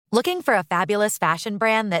Looking for a fabulous fashion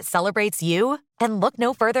brand that celebrates you? Then look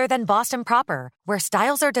no further than Boston Proper, where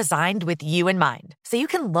styles are designed with you in mind, so you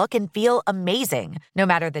can look and feel amazing, no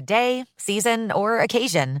matter the day, season, or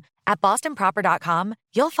occasion. At bostonproper.com,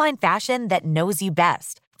 you'll find fashion that knows you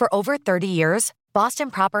best. For over 30 years,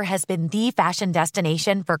 Boston Proper has been the fashion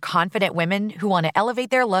destination for confident women who want to elevate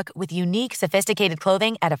their look with unique, sophisticated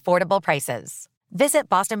clothing at affordable prices. Visit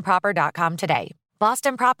bostonproper.com today.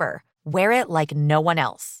 Boston Proper. Wear it like no one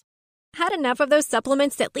else. Had enough of those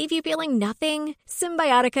supplements that leave you feeling nothing?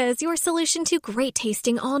 Symbiotica is your solution to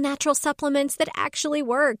great-tasting, all-natural supplements that actually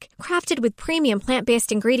work. Crafted with premium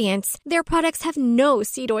plant-based ingredients, their products have no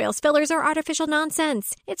seed oils, fillers, or artificial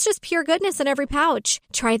nonsense. It's just pure goodness in every pouch.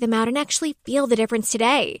 Try them out and actually feel the difference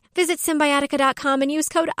today. Visit Symbiotica.com and use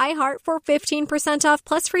code IHEART for 15% off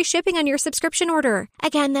plus free shipping on your subscription order.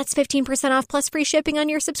 Again, that's 15% off plus free shipping on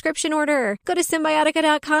your subscription order. Go to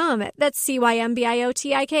Symbiotica.com. That's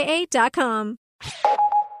CYMBIOTIKA.com.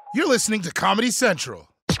 You're listening to Comedy Central.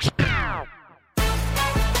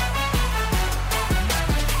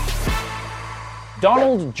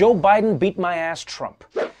 Donald Joe Biden beat my ass Trump.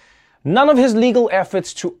 None of his legal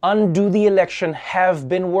efforts to undo the election have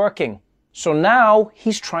been working. So now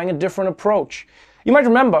he's trying a different approach. You might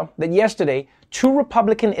remember that yesterday, 2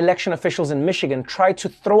 Republican election officials in Michigan tried to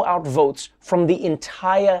throw out votes from the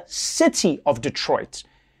entire city of Detroit.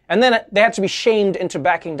 And then they had to be shamed into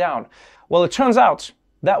backing down. Well, it turns out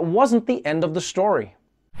that wasn't the end of the story.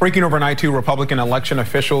 Breaking overnight, 2 Republican election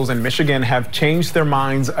officials in Michigan have changed their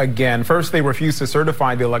minds again. First, they refused to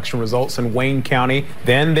certify the election results in Wayne County.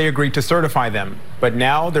 Then they agreed to certify them. But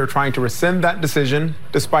now they're trying to rescind that decision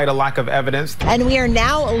despite a lack of evidence. And we are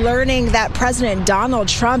now learning that President Donald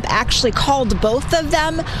Trump actually called both of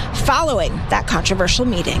them following that controversial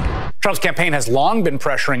meeting. Trump's campaign has long been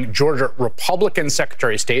pressuring Georgia Republican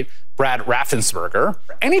Secretary of State Brad Raffensperger.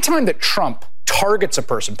 Anytime that Trump targets a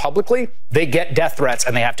person publicly, they get death threats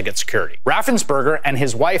and they have to get security. Raffensperger and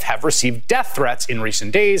his wife have received death threats in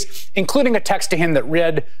recent days, including a text to him that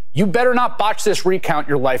read, "You better not botch this recount,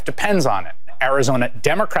 your life depends on it." Arizona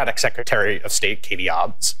Democratic Secretary of State Katie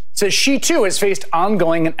Hobbs says she too has faced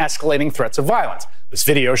ongoing and escalating threats of violence. This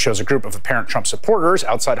video shows a group of apparent Trump supporters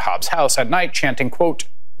outside Hobbs' house at night chanting, quote,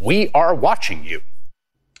 "We are watching you."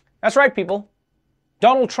 That's right, people.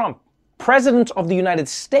 Donald Trump, President of the United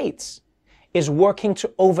States, is working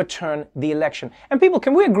to overturn the election. And people,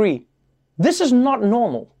 can we agree? This is not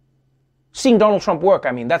normal. Seeing Donald Trump work,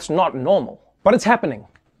 that's not normal. But it's happening.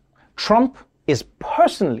 Trump is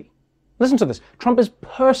personally, listen to this, Trump is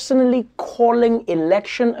personally calling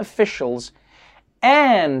election officials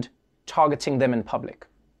and targeting them in public,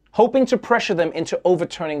 hoping to pressure them into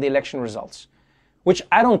overturning the election results, which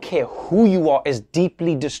I don't care who you are is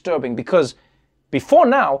deeply disturbing because before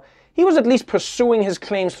now, he was at least pursuing his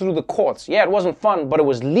claims through the courts. Yeah, it wasn't fun, but it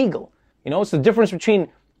was legal. It's the difference between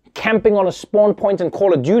camping on a spawn point in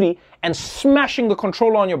Call of Duty and smashing the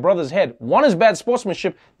controller on your brother's head. One is bad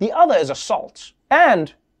sportsmanship, the other is assault.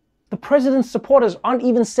 And the president's supporters aren't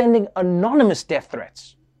even sending anonymous death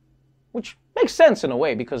threats, which makes sense in a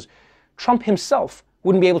way because Trump himself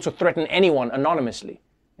wouldn't be able to threaten anyone anonymously.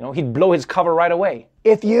 He'd blow his cover right away.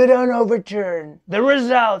 If you don't overturn the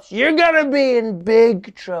results, you're gonna be in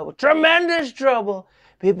big trouble, tremendous trouble.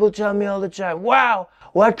 People tell me all the time, wow,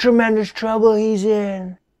 what tremendous trouble he's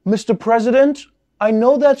in. Mr. President, I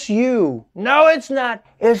know that's you. No, it's not.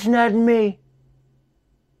 It's not me.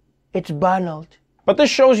 It's Donald. But this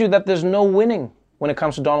shows you that there's no winning when it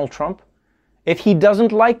comes to Donald Trump. If he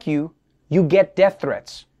doesn't like you, you get death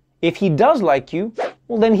threats. If he does like you,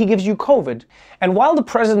 well, then he gives you COVID. And while the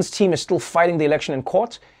president's team is still fighting the election in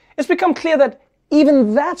court, it's become clear that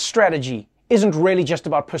even that strategy isn't really just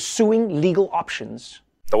about pursuing legal options.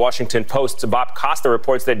 The Washington Post's Bob Costa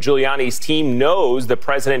reports that Giuliani's team knows the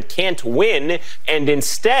president can't win and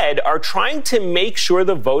instead are trying to make sure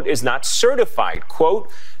the vote is not certified. Quote,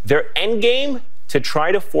 their endgame to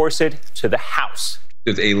try to force it to the House.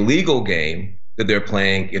 There's a legal game that they're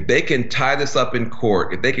playing. If they can tie this up in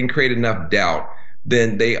court, if they can create enough doubt,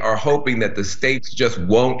 then they are hoping that the states just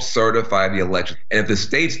won't certify the election. And if the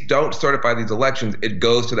states don't certify these elections, it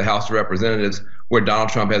goes to the House of Representatives, where Donald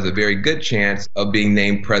Trump has a very good chance of being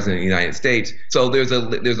named president of the United States. So there's a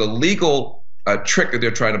legal trick that they're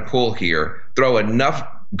trying to pull here, throw enough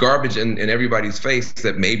garbage in everybody's face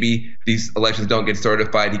that maybe these elections don't get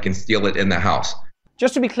certified, he can steal it in the House.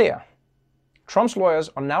 Just to be clear, Trump's lawyers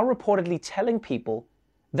are now reportedly telling people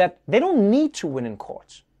that they don't need to win in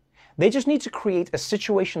court. They just need to create a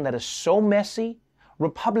situation that is so messy,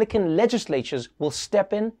 Republican legislatures will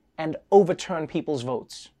step in and overturn people's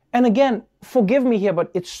votes. And again, forgive me here, but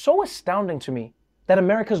it's so astounding to me that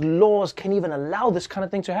America's laws can even allow this kind of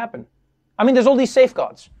thing to happen. I mean, there's all these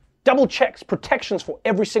safeguards, double checks, protections for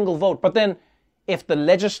every single vote. But then if the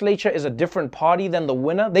legislature is a different party than the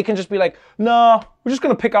winner, they can just be like, nah, we're just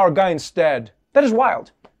going to pick our guy instead. That is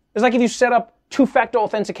wild. It's like if you set up two-factor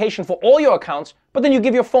authentication for all your accounts, but then you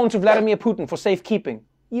give your phone to Vladimir Putin for safekeeping.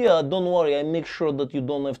 Yeah, don't worry, I make sure that you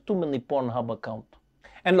don't have too many Pornhub accounts.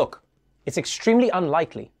 And look, it's extremely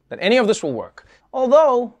unlikely that any of this will work.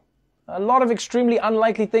 Although, a lot of extremely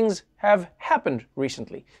unlikely things have happened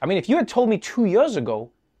recently. I mean, if you had told me 2 years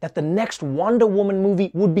ago that the next Wonder Woman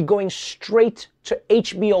movie would be going straight to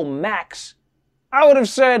HBO Max, I would have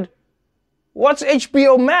said, what's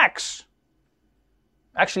HBO Max?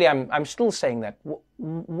 Actually, I'm still saying that.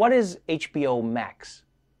 What is HBO Max?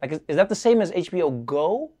 Like, is that the same as HBO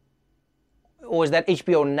Go? Or is that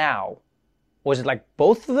HBO Now? Or is it like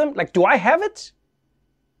both of them? Like, do I have it?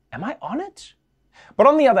 Am I on it? But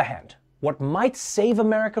on the other hand, what might save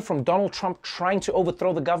America from Donald Trump trying to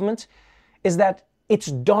overthrow the government is that it's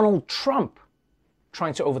Donald Trump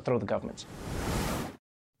trying to overthrow the government.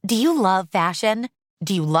 Do you love fashion?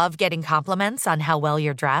 Do you love getting compliments on how well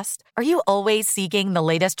you're dressed? Are you always seeking the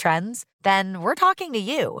latest trends? Then we're talking to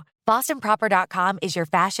you. BostonProper.com is your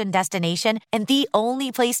fashion destination and the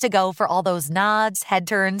only place to go for all those nods, head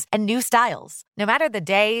turns, and new styles. No matter the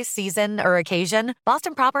day, season, or occasion,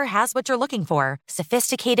 Boston Proper has what you're looking for.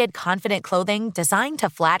 Sophisticated, confident clothing designed to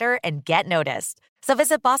flatter and get noticed. So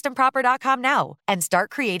visit BostonProper.com now and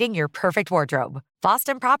start creating your perfect wardrobe.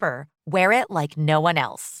 Boston Proper. Wear it like no one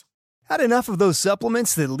else. Had enough of those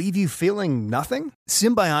supplements that leave you feeling nothing?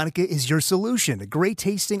 Symbiotica is your solution to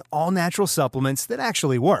great-tasting, all-natural supplements that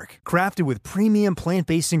actually work. Crafted with premium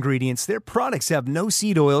plant-based ingredients, their products have no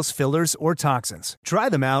seed oils, fillers, or toxins. Try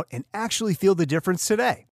them out and actually feel the difference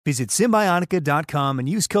today. Visit Symbiotica.com and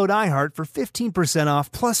use code IHEART for 15%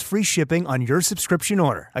 off plus free shipping on your subscription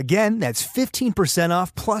order. Again, that's 15%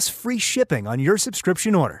 off plus free shipping on your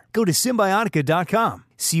subscription order. Go to Symbiotica.com,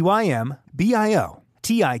 CYMBIOTIKA.com.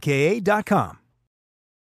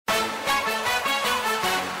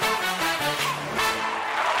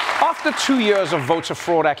 After 2 years of voter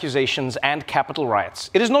fraud accusations and Capitol riots,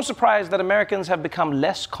 it is no surprise that Americans have become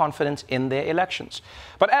less confident in their elections.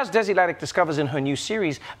 But as Desi Lydic discovers in her new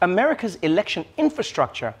series, America's election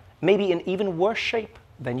infrastructure may be in even worse shape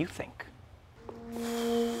than you think.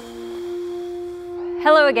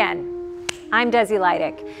 Hello again. I'm Desi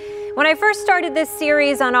Lydic. When I first started this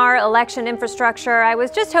series on our election infrastructure, I was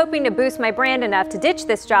just hoping to boost my brand enough to ditch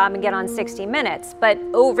this job and get on 60 Minutes. But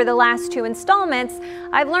over the last 2 installments,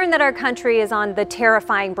 I've learned that our country is on the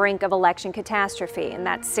terrifying brink of election catastrophe, and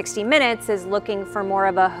that 60 Minutes is looking for more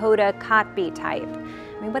of a Hoda Kotb type.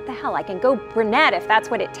 I mean, what the hell? I can go brunette if that's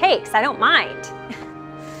what it takes. I don't mind.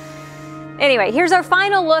 Anyway, here's our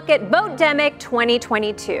final look at Vote-demic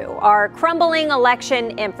 2022, our crumbling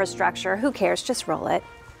election infrastructure. Who cares? Just roll it.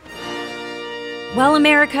 Well,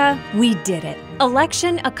 America, we did it.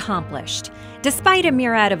 Election accomplished. Despite a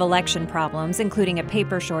myriad of election problems, including a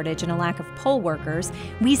paper shortage and a lack of poll workers,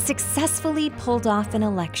 we successfully pulled off an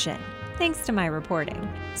election, thanks to my reporting.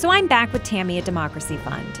 So I'm back with Tammy at Democracy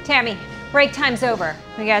Fund. Tammy, break time's over.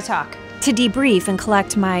 We gotta talk. To debrief and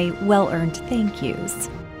collect my well-earned thank yous.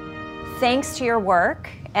 Thanks to your work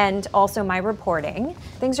and also my reporting,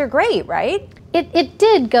 things are great, right? It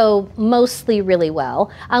did go mostly really well.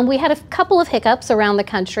 We had a couple of hiccups around the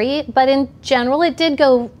country, but in general, it did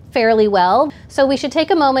go fairly well. So we should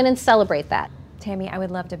take a moment and celebrate that. Tammy, I would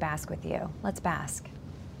love to bask with you. Let's bask.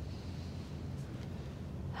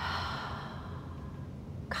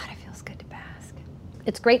 God, it feels good to bask.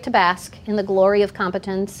 It's great to bask in the glory of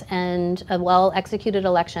competence and a well-executed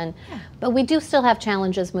election, but we do still have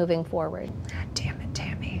challenges moving forward. God damn it,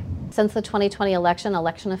 Tammy. Since the 2020 election,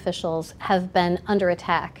 election officials have been under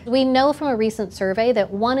attack. We know from a recent survey that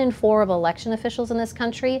 1 in 4 of election officials in this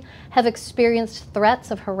country have experienced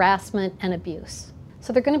threats of harassment and abuse.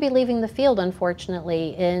 So they're going to be leaving the field,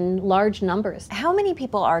 unfortunately, in large numbers. How many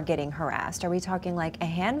people are getting harassed? Are we talking like a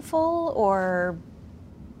handful or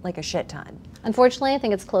like a shit ton? Unfortunately, I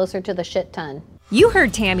think it's closer to the shit ton. You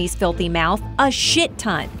heard Tammy's filthy mouth, a shit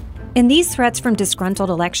ton. And these threats from disgruntled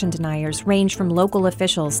election deniers range from local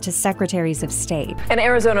officials to secretaries of state. An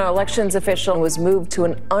Arizona elections official was moved to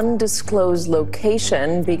an undisclosed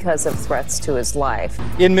location because of threats to his life.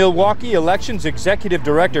 In Milwaukee, elections executive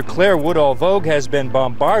director Claire Woodall-Vogue has been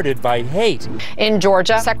bombarded by hate. In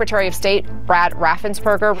Georgia, Secretary of State Brad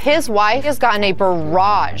Raffensperger, his wife has gotten a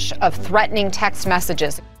barrage of threatening text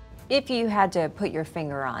messages. If you had to put your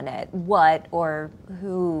finger on it, what or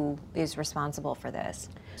who is responsible for this?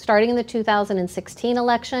 Starting in the 2016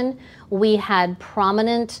 election, we had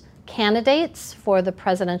prominent candidates for the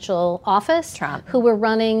presidential office who were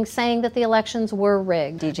running saying that the elections were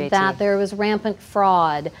rigged, that there was rampant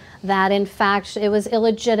fraud, that in fact it was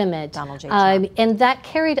illegitimate. Donald J. Trump. And that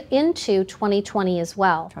carried into 2020 as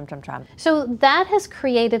well. Trump. So that has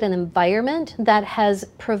created an environment that has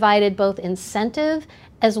provided both incentive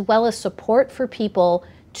as well as support for people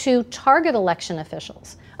to target election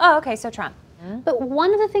officials. Oh, okay, so Trump. But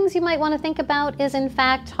one of the things you might want to think about is, in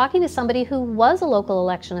fact, talking to somebody who was a local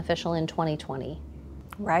election official in 2020.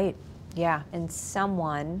 Right, yeah, and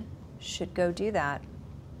someone should go do that.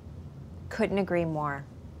 Couldn't agree more.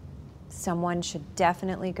 Someone should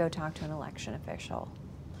definitely go talk to an election official.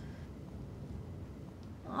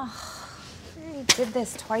 Oh, I already did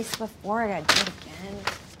this twice before, I gotta do it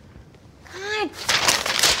again. God.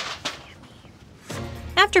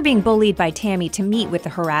 After being bullied by Tammy to meet with the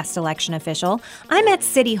harassed election official, I'm at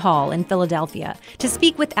City Hall in Philadelphia to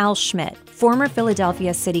speak with Al Schmidt, former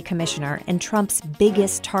Philadelphia City Commissioner and Trump's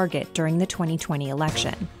biggest target during the 2020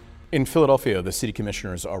 election. In Philadelphia, the city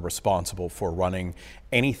commissioners are responsible for running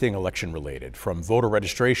anything election related, from voter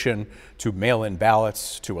registration to mail-in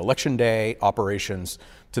ballots to election day operations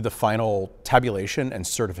to the final tabulation and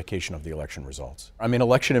certification of the election results. I mean,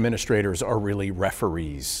 election administrators are really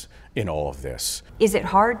referees in all of this. Is it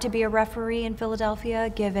hard to be a referee in Philadelphia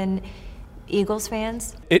given Eagles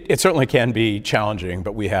fans? It certainly can be challenging,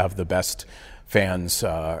 but we have the best fans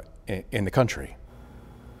in the country.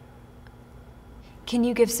 Can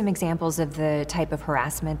you give some examples of the type of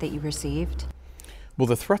harassment that you received? Well,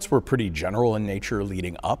 the threats were pretty general in nature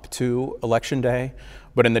leading up to Election Day,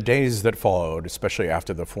 but in the days that followed, especially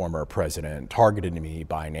after the former president targeted me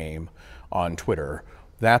by name on Twitter,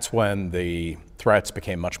 that's when the threats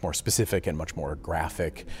became much more specific and much more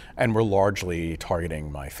graphic and were largely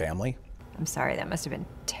targeting my family. I'm sorry, that must have been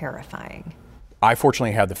terrifying. I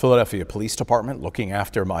fortunately had the Philadelphia Police Department looking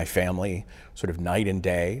after my family sort of night and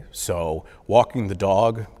day. So walking the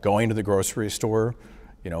dog, going to the grocery store,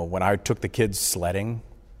 when I took the kids sledding,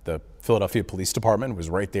 the Philadelphia Police Department was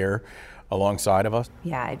right there alongside of us.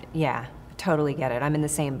 Yeah, totally get it. I'm in the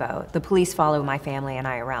same boat. The police follow my family and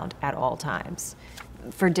I around at all times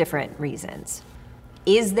for different reasons.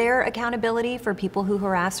 Is there accountability for people who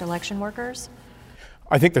harass election workers?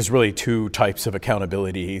 I think there's really two types of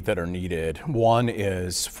accountability that are needed. One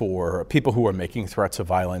is for people who are making threats of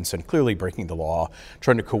violence and clearly breaking the law,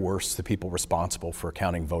 trying to coerce the people responsible for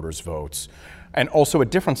counting voters' votes. And also a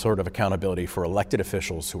different sort of accountability for elected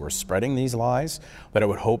officials who are spreading these lies, that I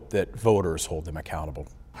would hope that voters hold them accountable.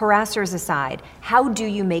 Harassers aside, how do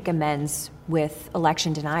you make amends with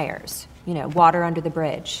election deniers? Water under the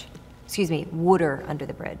bridge. Water under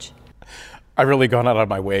the bridge. I've really gone out of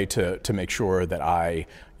my way to make sure that I,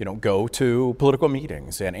 go to political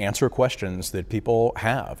meetings and answer questions that people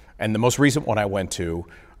have. And the most recent one I went to,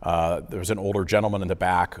 there was an older gentleman in the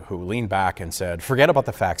back who leaned back and said, "Forget about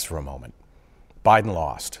the facts for a moment. Biden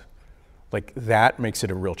lost." Like, that makes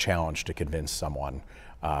it a real challenge to convince someone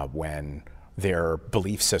when their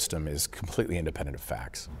belief system is completely independent of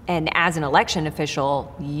facts. And as an election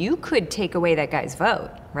official, you could take away that guy's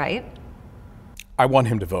vote, right? I want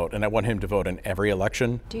him to vote, and I want him to vote in every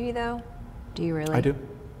election. Do you, though? Do you really? I do.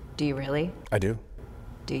 Do you really? I do.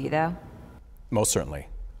 Do you, though? Most certainly.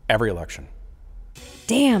 Every election.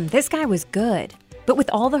 Damn, this guy was good. But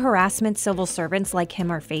with all the harassment civil servants like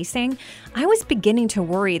him are facing, I was beginning to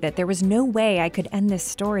worry that there was no way I could end this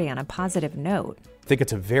story on a positive note. I think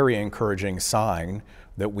it's a very encouraging sign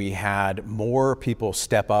that we had more people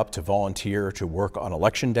step up to volunteer to work on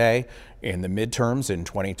Election Day in the midterms in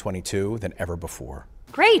 2022 than ever before.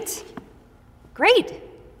 Great.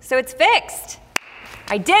 So it's fixed.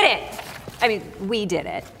 I did it. I mean, we did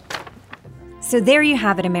it. So there you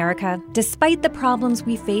have it, America. Despite the problems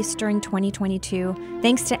we faced during 2022,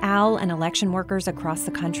 thanks to Al and election workers across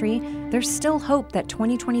the country, there's still hope that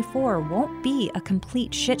 2024 won't be a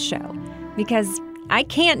complete shit show. Because I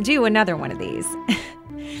can't do another one of these.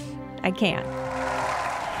 I can't.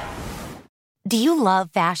 Do you love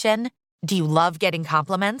fashion? Do you love getting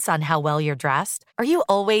compliments on how well you're dressed? Are you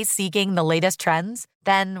always seeking the latest trends?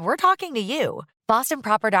 Then we're talking to you.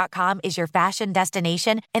 BostonProper.com is your fashion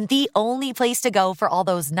destination and the only place to go for all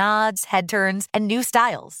those nods, head turns, and new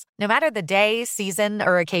styles. No matter the day, season,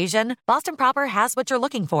 or occasion, Boston Proper has what you're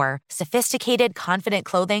looking for. Sophisticated, confident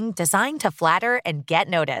clothing designed to flatter and get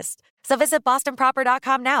noticed. So visit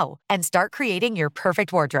BostonProper.com now and start creating your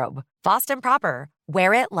perfect wardrobe. Boston Proper.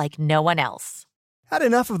 Wear it like no one else. Had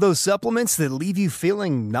enough of those supplements that leave you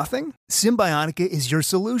feeling nothing? Symbiotica is your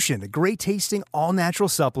solution to great-tasting, all-natural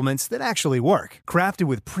supplements that actually work. Crafted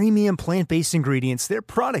with premium plant-based ingredients, their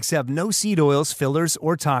products have no seed oils, fillers,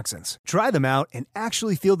 or toxins. Try them out and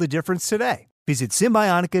actually feel the difference today. Visit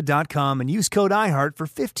Symbiotica.com and use code IHEART for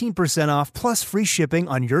 15% off plus free shipping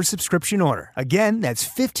on your subscription order. Again, that's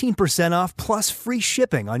 15% off plus free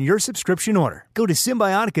shipping on your subscription order. Go to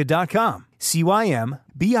Symbiotica.com,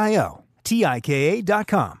 CYMBIOTIKA.com.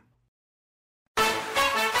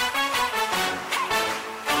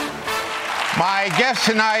 My guest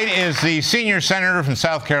tonight is the senior senator from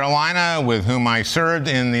South Carolina with whom I served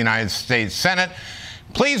in the United States Senate.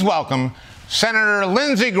 Please welcome Senator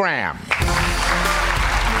Lindsey Graham.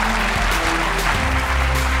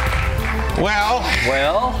 Well,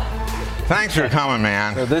 thanks for coming,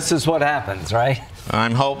 man. So this is what happens, right?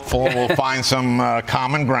 I'm hopeful we'll find some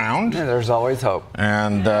common ground. Yeah, there's always hope.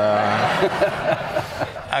 And,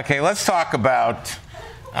 okay, let's talk about,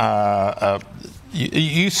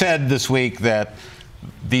 you said this week that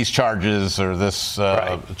these charges or this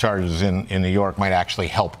charges in New York might actually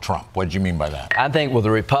help Trump. What did you mean by that? I think with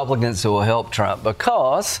the Republicans it will help Trump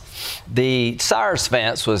because Cyrus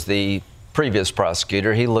Vance was the previous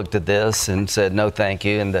prosecutor. He looked at this and said, no, thank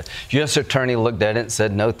you. And the U.S. attorney looked at it and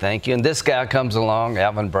said, no, thank you. And this guy comes along,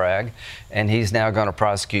 Alvin Bragg, and he's now going to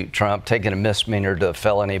prosecute Trump, taking a misdemeanor to a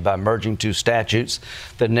felony by merging two statutes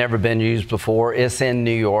that had never been used before. It's in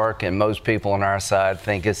New York, and most people on our side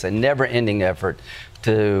think it's a never-ending effort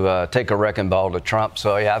to take a wrecking ball to Trump.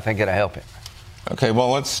 So, yeah, I think it'll help him. Okay,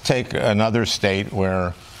 well, let's take another state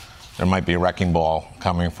where there might be a wrecking ball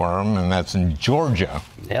coming for him, and that's in Georgia.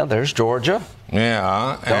 Yeah, there's Georgia.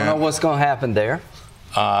 Yeah. Don't know what's going to happen there.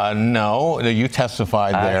 No, you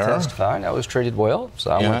testified there. I testified. I was treated well,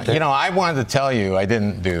 so I went there. You know, I wanted to tell you, I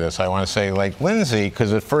didn't do this. I want to say, like, Lindsey,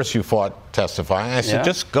 because at first you fought testifying. I said,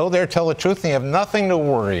 just go there, tell the truth, and you have nothing to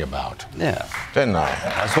worry about. Yeah. Didn't I?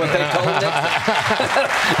 That's what they told me.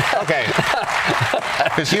 Okay.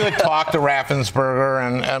 Because you had talked to Raffensperger,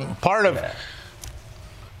 and part of...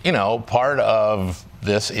 You know, part of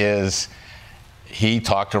this is he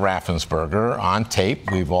talked to Raffensperger on tape.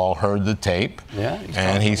 We've all heard the tape. Yeah.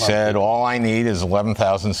 And he said, all I need is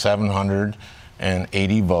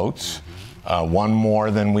 11,780 votes. One more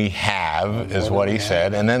than we have is what he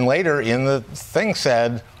said. And then later in the thing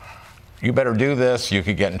said, you better do this. You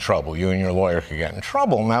could get in trouble. You and your lawyer could get in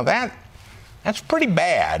trouble. Now that's pretty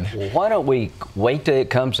bad. Well, why don't we wait till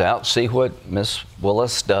it comes out, see what Ms.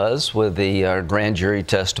 Willis does with the grand jury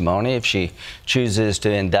testimony. If she chooses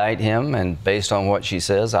to indict him, and based on what she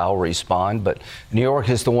says, I'll respond. But New York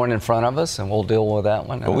is the one in front of us, and we'll deal with that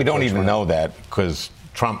one. But we don't even know that because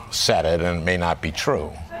Trump said it, and it may not be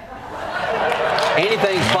true.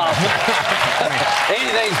 Anything's possible.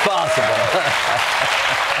 Anything's possible.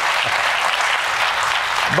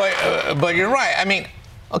 But you're right. I mean,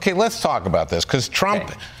 okay, let's talk about this, because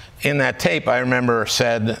Trump, in that tape, I remember,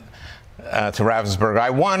 said to Raffensperger, I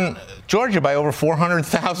won Georgia by over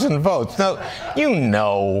 400,000 votes. No, you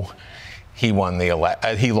know he won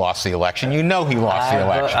he lost the election. You know he lost the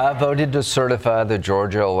election. I voted to certify the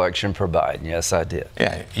Georgia election for Biden. Yes, I did.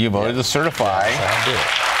 Yeah, you voted to certify. Yes, I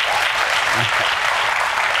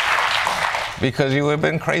did. Because you would have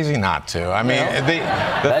been crazy not to. I mean,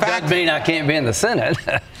 that doesn't mean I can't be in the Senate.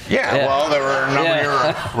 Yeah, well, there were a number of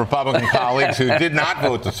your Republican colleagues who did not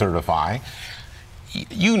vote to certify.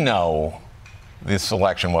 You know this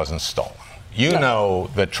election wasn't stolen. You know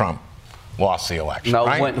that Trump lost the election,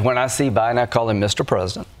 right? When I see Biden, I call him Mr.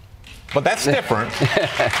 President. But that's different.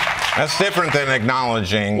 That's different than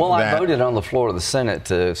acknowledging that. I voted on the floor of the Senate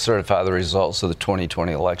to certify the results of the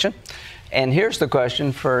 2020 election. And here's the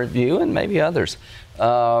question for you and maybe others.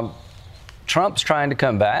 Trump's trying to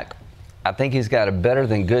come back. I think he's got a better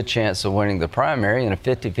than good chance of winning the primary and a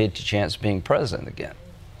 50-50 chance of being president again.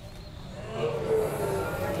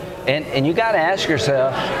 And you got to ask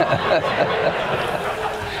yourself,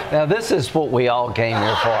 now this is what we all came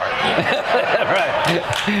here for.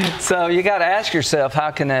 Right. So you got to ask yourself,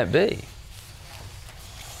 how can that be?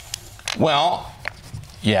 Well,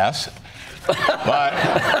 yes. But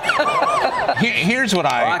here's what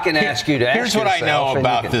I can ask you to ask Here's what I know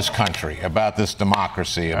about this country, about this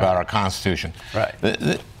democracy, about our Constitution. Right.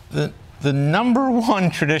 The number one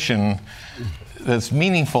tradition that's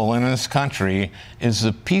meaningful in this country is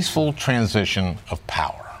the peaceful transition of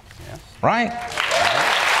power. Yeah. Right?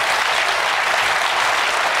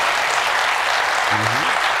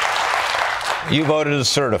 Mm-hmm. You voted to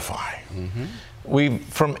certify. Mm-hmm.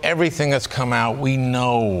 From everything that's come out, we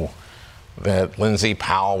know that Lindsey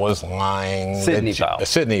Powell was lying. Sidney Powell.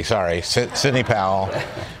 Sidney Powell.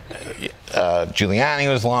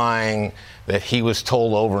 Giuliani was lying, that he was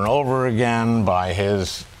told over and over again by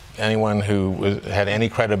anyone who had any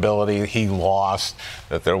credibility, he lost,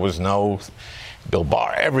 that there was no Bill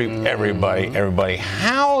Barr, everybody.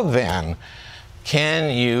 How then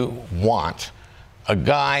can you want a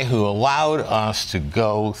guy who allowed us to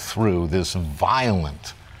go through this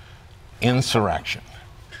violent insurrection,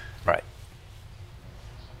 right,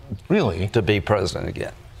 really, to be president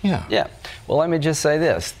again? Yeah. Yeah. Well, let me just say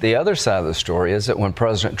this. The other side of the story is that when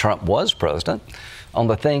President Trump was president, on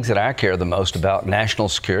the things that I care the most about, national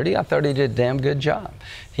security, I thought he did a damn good job.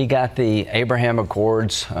 He got the Abraham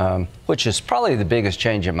Accords, which is probably the biggest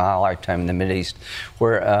change in my lifetime in the Mideast,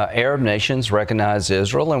 where Arab nations recognize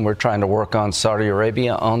Israel, and we're trying to work on Saudi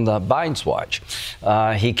Arabia on the Biden's watch.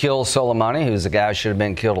 He killed Soleimani, who's a guy who should have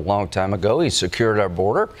been killed a long time ago. He secured our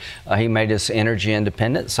border. He made us energy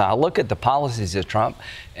independent. So I look at the policies of Trump,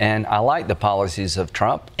 and I like the policies of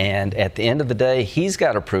Trump. And at the end of the day, he's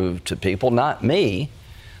got to prove to people, not me,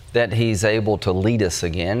 that he's able to lead us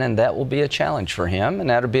again, and that will be a challenge for him, and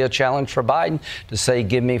that'll be a challenge for Biden to say,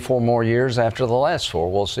 give me 4 more years after the last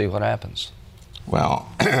 4. We'll see what happens. Well,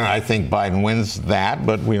 I think Biden wins that,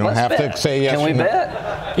 but we don't have to say yes. Can we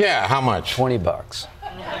bet? Yeah, how much? $20.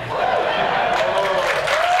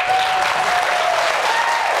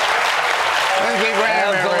 Thank you,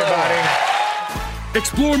 everybody.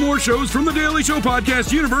 Explore more shows from The Daily Show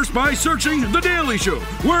podcast universe by searching The Daily Show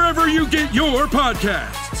wherever you get your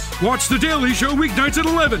podcasts. Watch The Daily Show weeknights at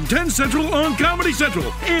 11, 10 Central on Comedy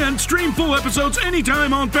Central, and stream full episodes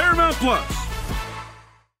anytime on Paramount+.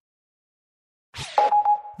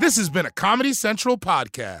 This has been a Comedy Central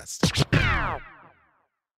podcast.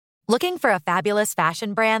 Looking for a fabulous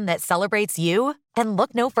fashion brand that celebrates you? Then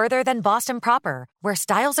look no further than Boston Proper, where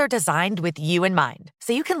styles are designed with you in mind,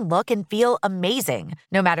 so you can look and feel amazing,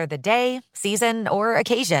 no matter the day, season, or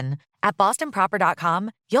occasion. At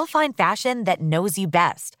bostonproper.com, you'll find fashion that knows you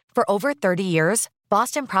best. For over 30 years,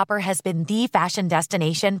 Boston Proper has been the fashion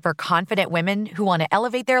destination for confident women who want to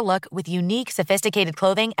elevate their look with unique, sophisticated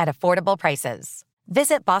clothing at affordable prices.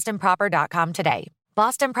 Visit bostonproper.com today.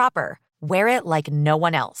 Boston Proper. Wear it like no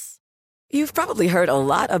one else. You've probably heard a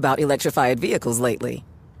lot about electrified vehicles lately.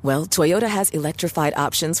 Well, Toyota has electrified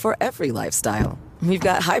options for every lifestyle. We've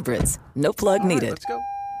got hybrids, no plug needed. Let's go.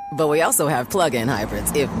 But we also have plug-in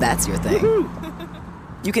hybrids, if that's your thing.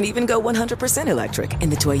 You can even go 100% electric in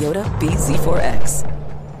the Toyota bZ4X.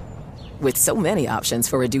 With so many options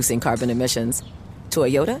for reducing carbon emissions,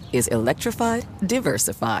 Toyota is electrified,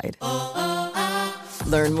 diversified.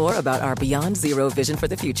 Learn more about our Beyond Zero vision for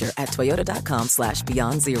the future at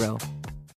toyota.com/beyondzero.